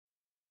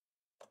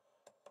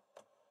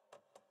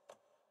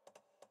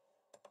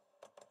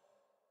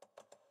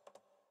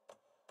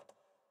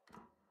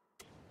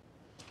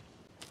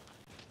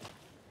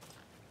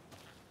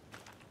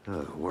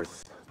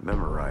Worth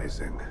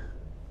memorizing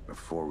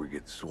before we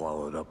get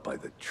swallowed up by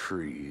the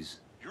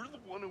trees. You're the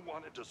one who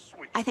wanted to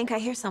switch. I think I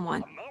hear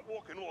someone. I'm not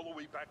walking all the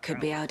way back Could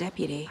down. be our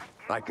deputy.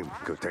 I can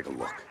go take a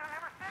look.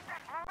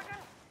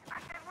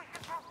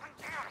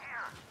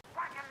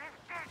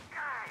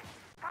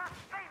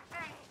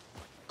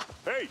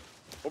 Hey,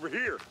 over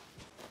here.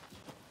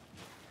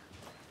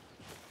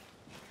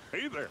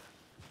 Hey there,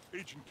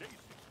 Agent Casey.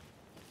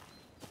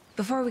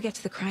 Before we get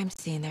to the crime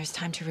scene, there's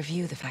time to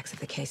review the facts of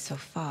the case so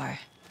far.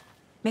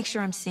 Make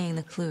sure I'm seeing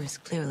the clues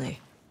clearly.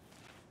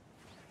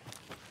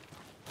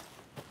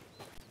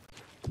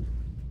 I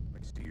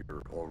see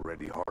you're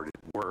already hard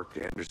at work,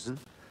 Anderson.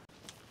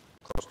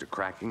 Close to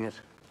cracking it?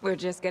 We're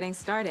just getting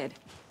started.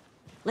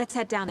 Let's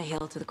head down a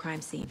hill to the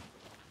crime scene.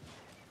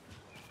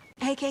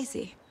 Hey,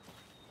 Casey.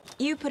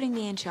 You putting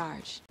me in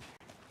charge.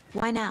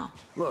 Why now?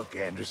 Look,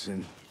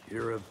 Anderson,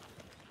 you're a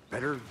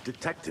better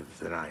detective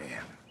than I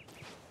am.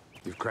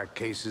 You've cracked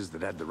cases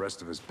that had the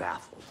rest of us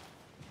baffled.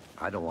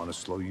 I don't want to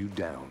slow you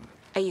down.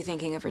 Are you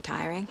thinking of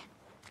retiring?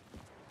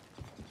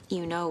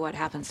 You know what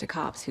happens to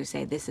cops who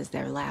say this is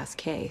their last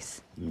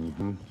case.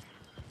 Mm-hmm.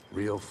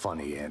 Real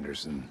funny,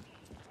 Anderson.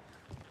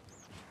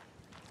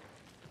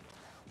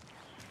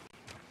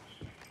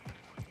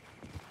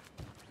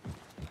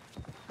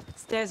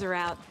 Stairs are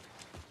out.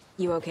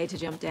 You okay to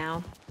jump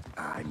down?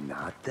 I'm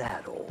not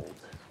that old.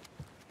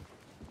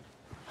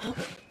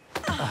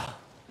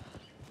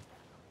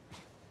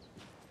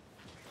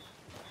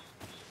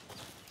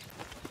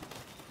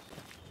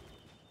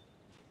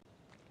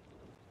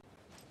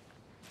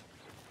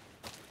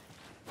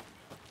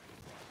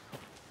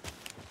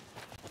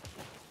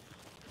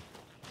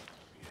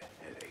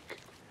 Headache.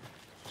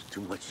 There's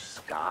too much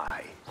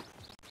sky.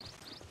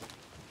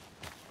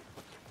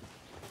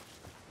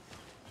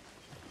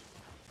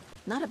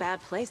 Not a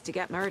bad place to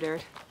get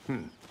murdered.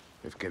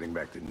 If getting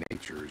back to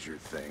nature is your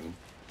thing.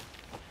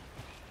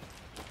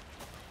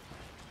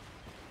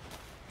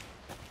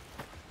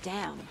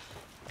 Damn.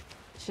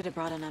 Should have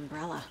brought an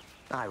umbrella.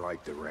 I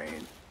like the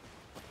rain.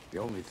 The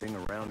only thing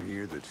around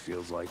here that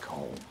feels like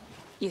home.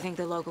 You think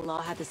the local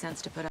law had the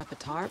sense to put up a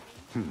tarp?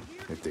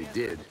 If they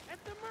did,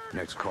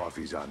 next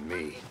coffee's on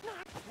me.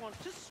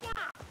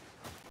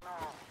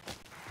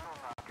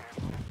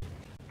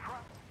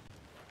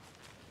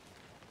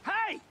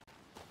 Hey!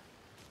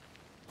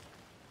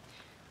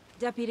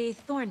 Deputy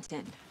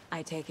Thornton,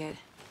 I take it.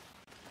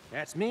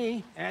 That's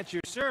me, at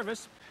your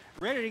service,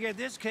 ready to get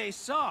this case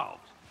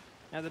solved.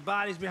 Now the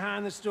body's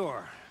behind the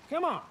store.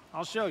 Come on,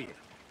 I'll show you.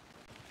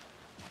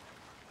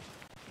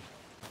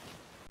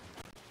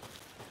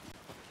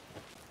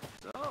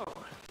 So,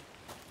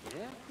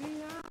 FBI,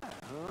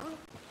 huh?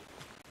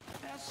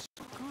 That's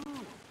so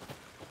cool.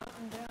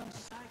 Hunting down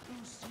psycho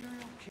serial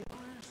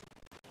killers.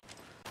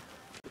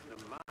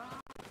 The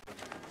mob.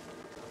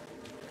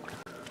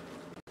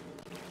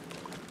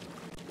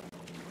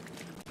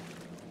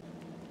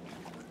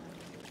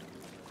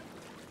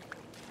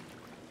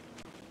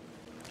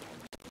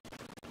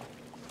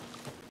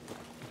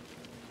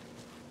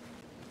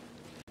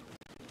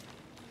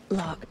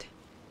 Locked.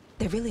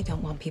 They really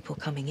don't want people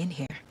coming in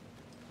here.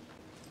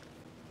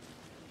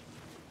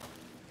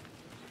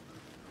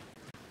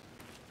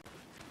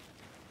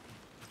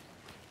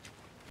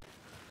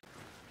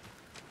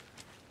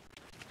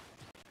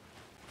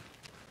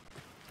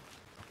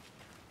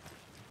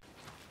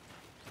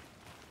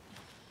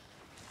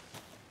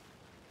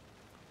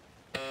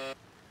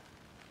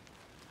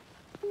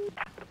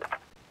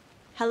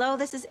 Hello,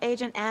 this is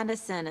Agent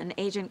Anderson and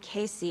Agent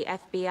Casey,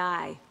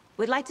 FBI.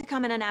 We'd like to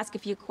come in and ask a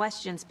few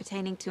questions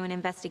pertaining to an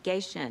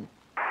investigation.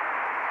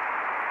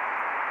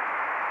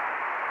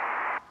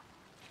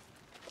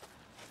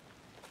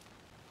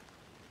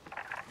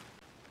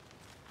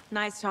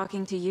 Nice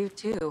talking to you,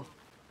 too.